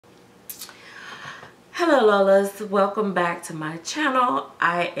Hello Lolas, welcome back to my channel.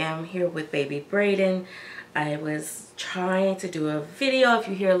 I am here with baby Brayden. I was trying to do a video. If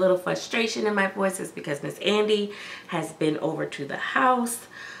you hear a little frustration in my voice, it's because Miss Andy has been over to the house.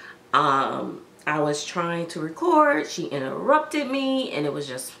 I was trying to record, she interrupted me, and it was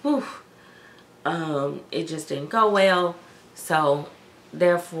just whew, it just didn't go well. So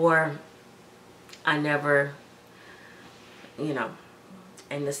therefore I never,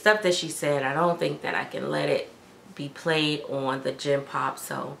 and the stuff that she said, I don't think that I can let it be played on the Gym Pop.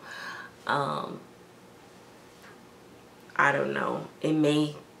 So, I don't know. It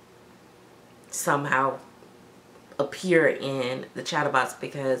may somehow appear in the Chatterbox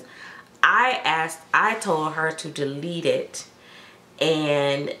because I told her to delete it,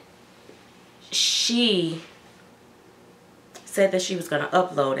 and she said that she was going to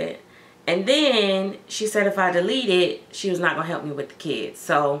upload it. And then she said if I delete it, she was not going to help me with the kids.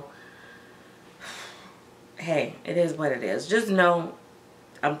 So, hey, it is what it is. Just know,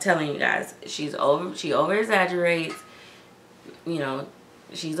 I'm telling you guys, she over exaggerates. You know,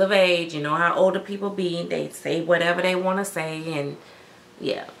 she's of age. You know how older people be. They say whatever they want to say, and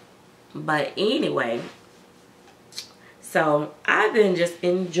yeah. But anyway, so I've been just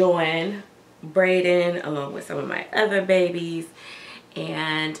enjoying Brayden along with some of my other babies,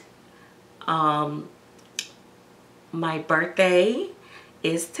 and my birthday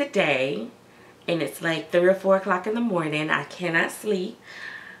is today, and it's like 3 or 4 o'clock in the morning. I cannot sleep.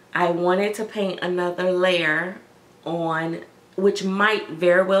 I wanted to paint another layer on, which might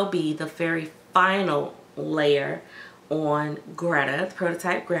very well be the very final layer on Greta, the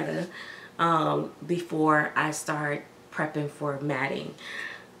prototype Greta, before I start prepping for matting.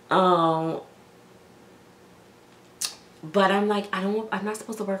 But I'm like, I'm not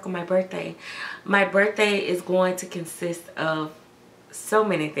supposed to work on my birthday. My birthday is going to consist of so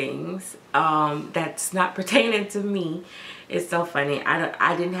many things that's not pertaining to me. It's so funny.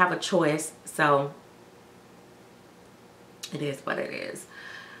 I didn't have a choice, so it is what it is.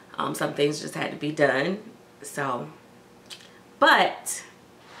 Some things just had to be done. So, but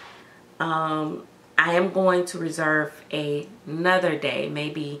I am going to reserve another day,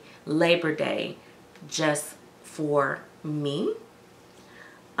 maybe Labor Day, just for me,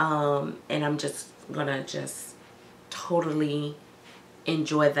 and I'm just gonna totally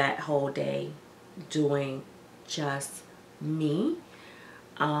enjoy that whole day doing just me.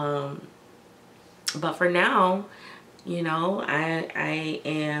 But for now, you know, I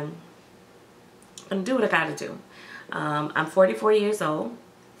am gonna do what I gotta do. I'm 44 years old,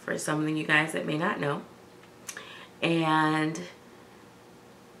 for some of you guys that may not know, and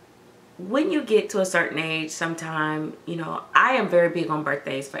when you get to a certain age, sometime, you know, I am very big on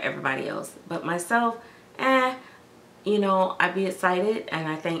birthdays for everybody else, but myself, you know, I be excited, and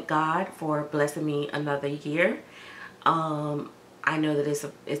I thank God for blessing me another year. I know that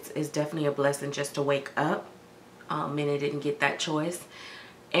it's definitely a blessing just to wake up, and I didn't get that choice,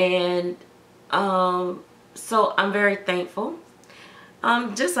 and so I'm very thankful.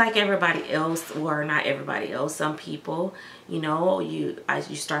 Just like everybody else, or not everybody else, some people, you know, as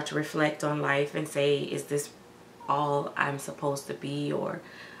you start to reflect on life and say, is this all I'm supposed to be, or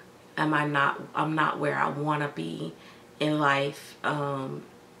I'm not where I want to be in life? Have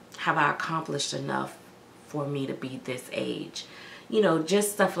I accomplished enough for me to be this age? You know,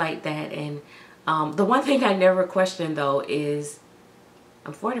 just stuff like that. And the one thing I never question though is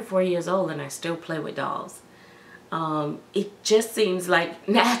I'm 44 years old and I still play with dolls. It just seems like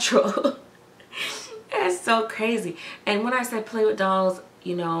natural. That's so crazy. And when I say play with dolls,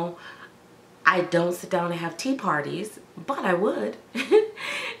 you know, I don't sit down and have tea parties, but I would.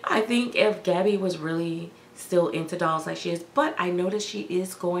 I think if Gabby was really still into dolls like she is, but I noticed she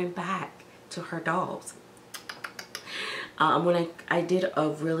is going back to her dolls. When I did a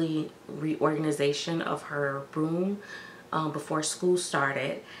really reorganization of her room before school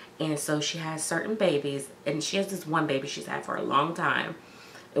started, and so she has certain babies, and she has this one baby she's had for a long time.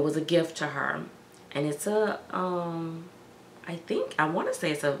 It was a gift to her, and it's a I want to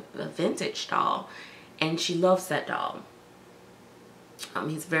say it's a vintage doll, and she loves that doll.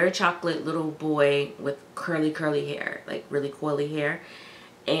 He's a very chocolate little boy with curly hair, like really coily hair,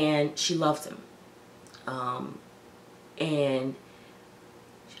 and she loves him. And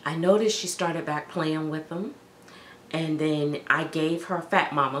I noticed she started back playing with him. And then I gave her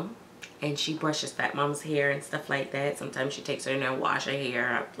Fat Mama, and she brushes Fat Mama's hair and stuff like that. Sometimes she takes her in there and wash her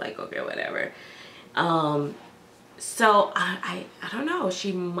hair. I'm like, okay, whatever. So I don't know.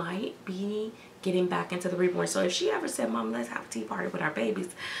 She might be getting back into the reborn. So if she ever said, Mom, let's have a tea party with our babies,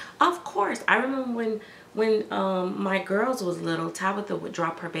 of course. I remember when my girls was little, Tabitha would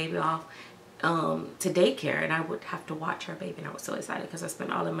drop her baby off to daycare, and I would have to watch her baby, and I was so excited because I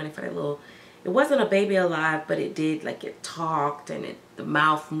spent all the money for that little, it wasn't a baby alive, but it did, like, it talked, and the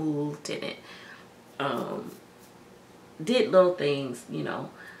mouth moved, and it did little things, you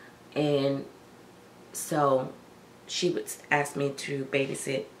know. And so she would ask me to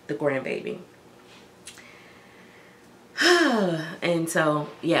babysit the grandbaby. And so,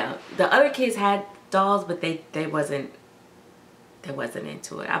 yeah, the other kids had dolls, but they wasn't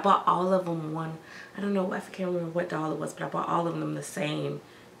into it. I bought all of them one, I don't know, I can't remember what doll it was, but I bought all of them the same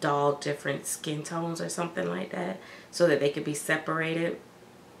doll, different skin tones or something like that, so that they could be separated.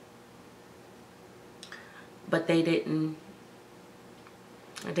 But they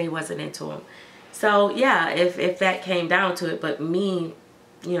wasn't into them. So yeah, if that came down to it, but me,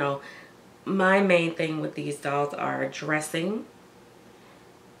 you know, my main thing with these dolls are dressing,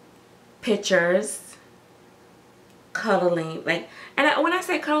 pictures, cuddling, like, and when I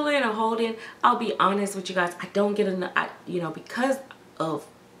say cuddling and holding, I'll be honest with you guys, I don't get enough, you know, because of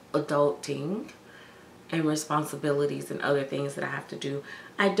adulting and responsibilities and other things that I have to do,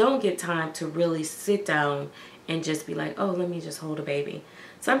 I don't get time to really sit down and just be like, oh, let me just hold a baby.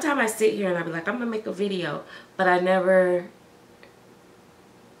 Sometimes I sit here and I'll be like, I'm gonna make a video, but I never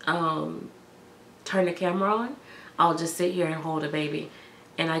turn the camera on. I'll just sit here and hold a baby,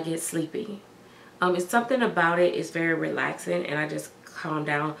 and I get sleepy. It's something about it, it's very relaxing, and I just calm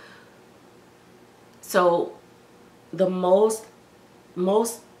down. So the most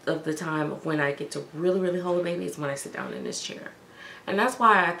of the time when I get to really hold a baby is when I sit down in this chair. And that's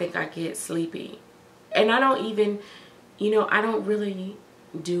why I think I get sleepy. And I don't even, you know, I don't really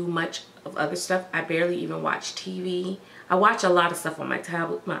do much of other stuff. I barely even watch TV. I watch a lot of stuff on my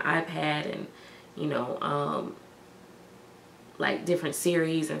tablet, my iPad, and, you know, like different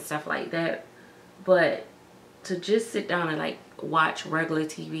series and stuff like that. But to just sit down and like watch regular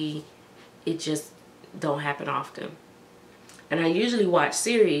TV, it just don't happen often. And I usually watch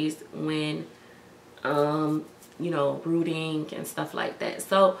series when, you know, rooting and stuff like that.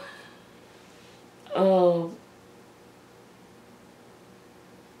 So,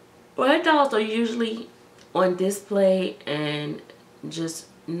 my dolls are usually on display and just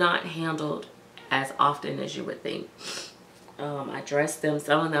not handled as often as you would think. I dress them.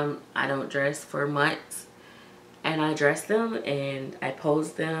 Some of them I don't dress for months, and I dress them and I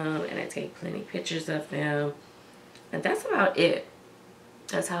pose them and I take plenty pictures of them, and that's about it.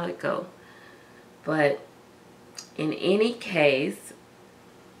 That's how it goes. But in any case,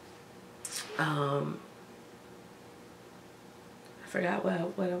 I forgot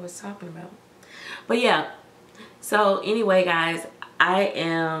what I was talking about. But yeah, so anyway, guys, I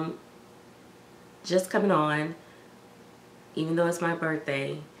am just coming on, even though it's my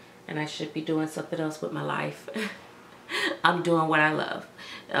birthday and I should be doing something else with my life. I'm doing what I love.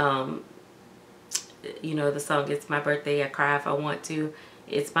 You know the song, it's my birthday, I cry if I want to.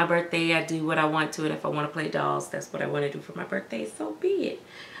 It's my birthday, I do what I want to, and if I want to play dolls, that's what I want to do for my birthday, so be it.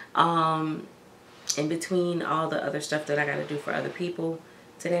 In between all the other stuff that I got to do for other people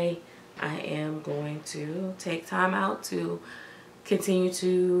today, I am going to take time out to continue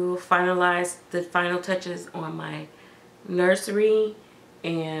to finalize the final touches on my nursery,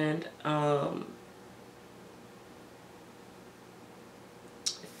 and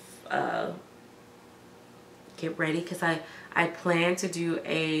get ready, because I plan to do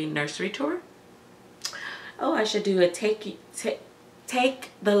a nursery tour. Oh, I should do a take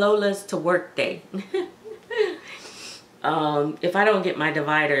the Lolas to work day. If I don't get my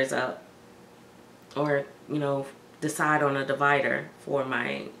dividers up, or, you know, decide on a divider for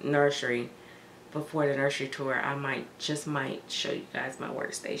my nursery before the nursery tour, I might show you guys my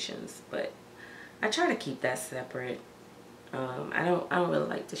workstations, but I try to keep that separate. I don't really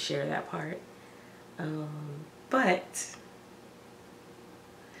like to share that part. But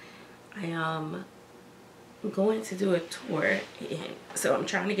I am going to do a tour, so I'm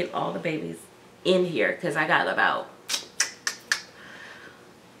trying to get all the babies in here, because I got about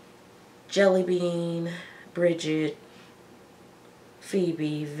Jelly Bean, Bridget,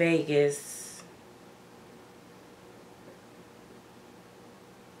 Phoebe, Vegas.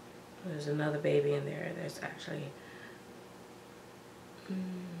 There's another baby in there. There's actually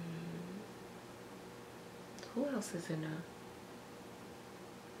who else is in there?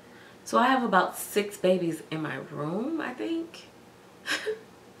 So I have about 6 babies in my room, I think.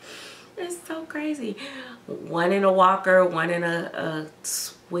 It's so crazy. One in a walker, one in a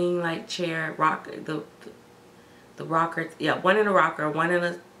swing-like chair, the rocker. Yeah, one in a rocker, one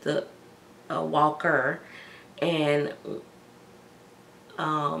in a walker, and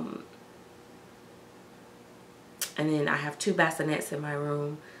then I have 2 bassinets in my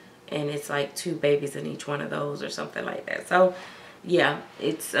room, and it's like 2 babies in each one of those or something like that. So yeah,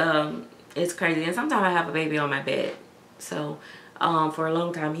 it's crazy. And sometimes I have a baby on my bed. So for a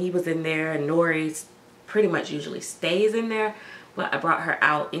long time he was in there, and Nori pretty much usually stays in there, but I brought her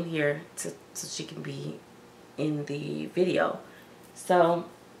out in here so she can be in the video. So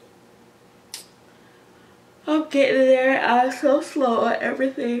I'm getting there. I'm so slow on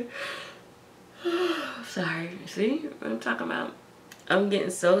everything. Sorry, see what I'm talking about? I'm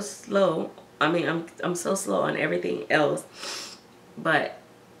getting so slow. I mean, I'm so slow on everything else, but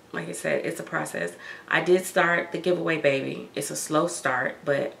like I said, it's a process. I did start the giveaway baby. It's a slow start,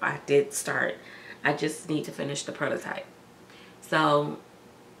 but I did start. I just need to finish the prototype. So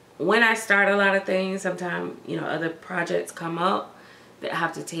when I start a lot of things, sometimes, you know, other projects come up that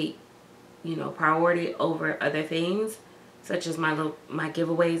have to take, you know, priority over other things, such as my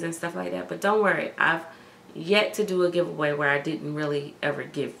giveaways and stuff like that. But don't worry, I've yet to do a giveaway where I didn't really ever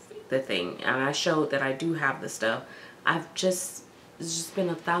give the thing, and I showed that I do have the stuff. It's just been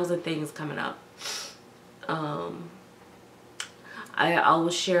 1,000 things coming up. I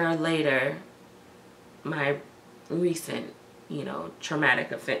will share later my recent, you know,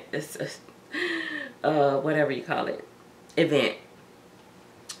 traumatic event, whatever you call it, event,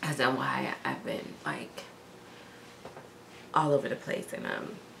 as in why I've been like all over the place and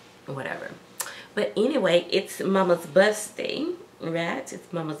whatever. But anyway, it's Mama's birthday, right?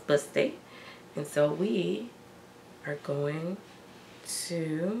 It's Mama's birthday, and so we are going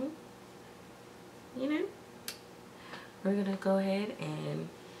to, you know, we're gonna go ahead and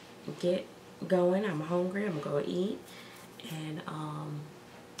get going. I'm hungry. I'm gonna go eat, and I'm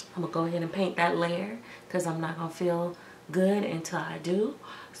gonna go ahead and paint that layer because I'm not gonna feel good until I do.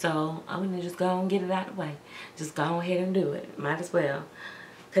 So I'm gonna just go and get it out of the way. Just go ahead and do it. Might as well,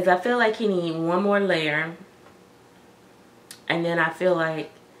 because I feel like he needs one more layer, and then I feel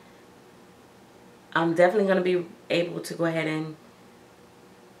like I'm definitely gonna be able to go ahead and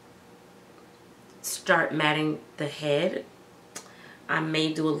start matting the head. I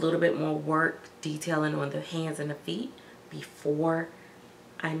may do a little bit more work detailing on the hands and the feet before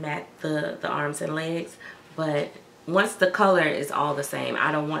I mat the arms and legs. But once the color is all the same,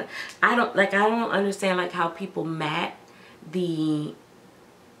 I don't understand like how people mat the,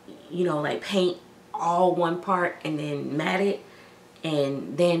 you know, like paint all one part and then mat it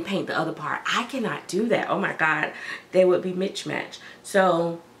and then paint the other part. I cannot do that. Oh my God, they would be mismatched.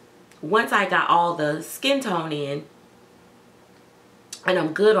 So once I got all the skin tone in and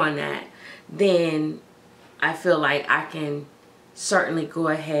I'm good on that, then I feel like I can certainly go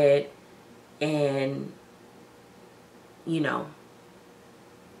ahead and, you know,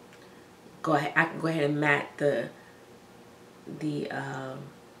 I can go ahead and mat the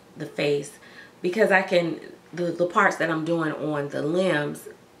face, because I can, the parts that I'm doing on the limbs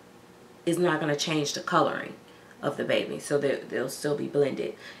is not going to change the coloring of the baby, so they'll still be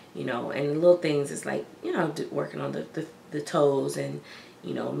blended, you know. And little things is like, you know, working on the toes, and,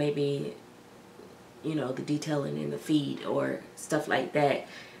 you know, maybe, you know, the detailing in the feet or stuff like that,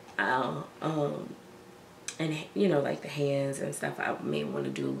 and, you know, like the hands and stuff. I may want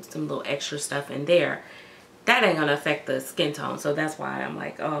to do some little extra stuff in there. That ain't gonna affect the skin tone, so that's why I'm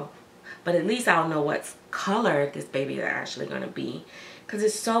like, oh, but at least I'll know what color this baby is actually gonna be, because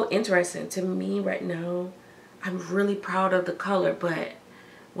it's so interesting to me right now. I'm really proud of the color, but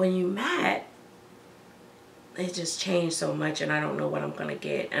when you mat, it just changed so much, and I don't know what I'm gonna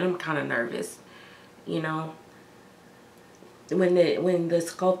get, and I'm kind of nervous, you know. When the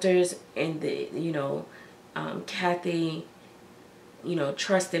sculptors and the, you know, Kathy, you know,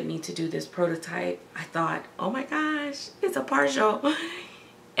 trusted me to do this prototype, I thought, oh my gosh, it's a partial.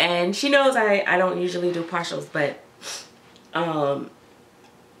 And she knows I don't usually do partials, but I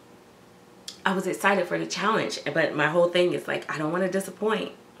was excited for the challenge. But my whole thing is like, I don't want to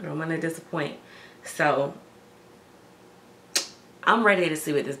disappoint. I don't want to disappoint. So I'm ready to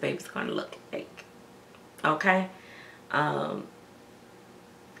see what this baby's going to look like. Okay? I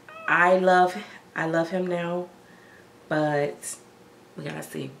love him now, but we gotta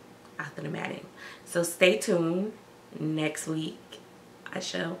see after the matting. So stay tuned. Next week I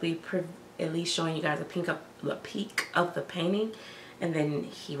shall be at least showing you guys a peek of the painting, and then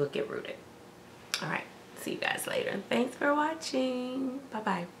he will get rooted. All right, see you guys later. Thanks for watching. Bye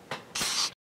bye.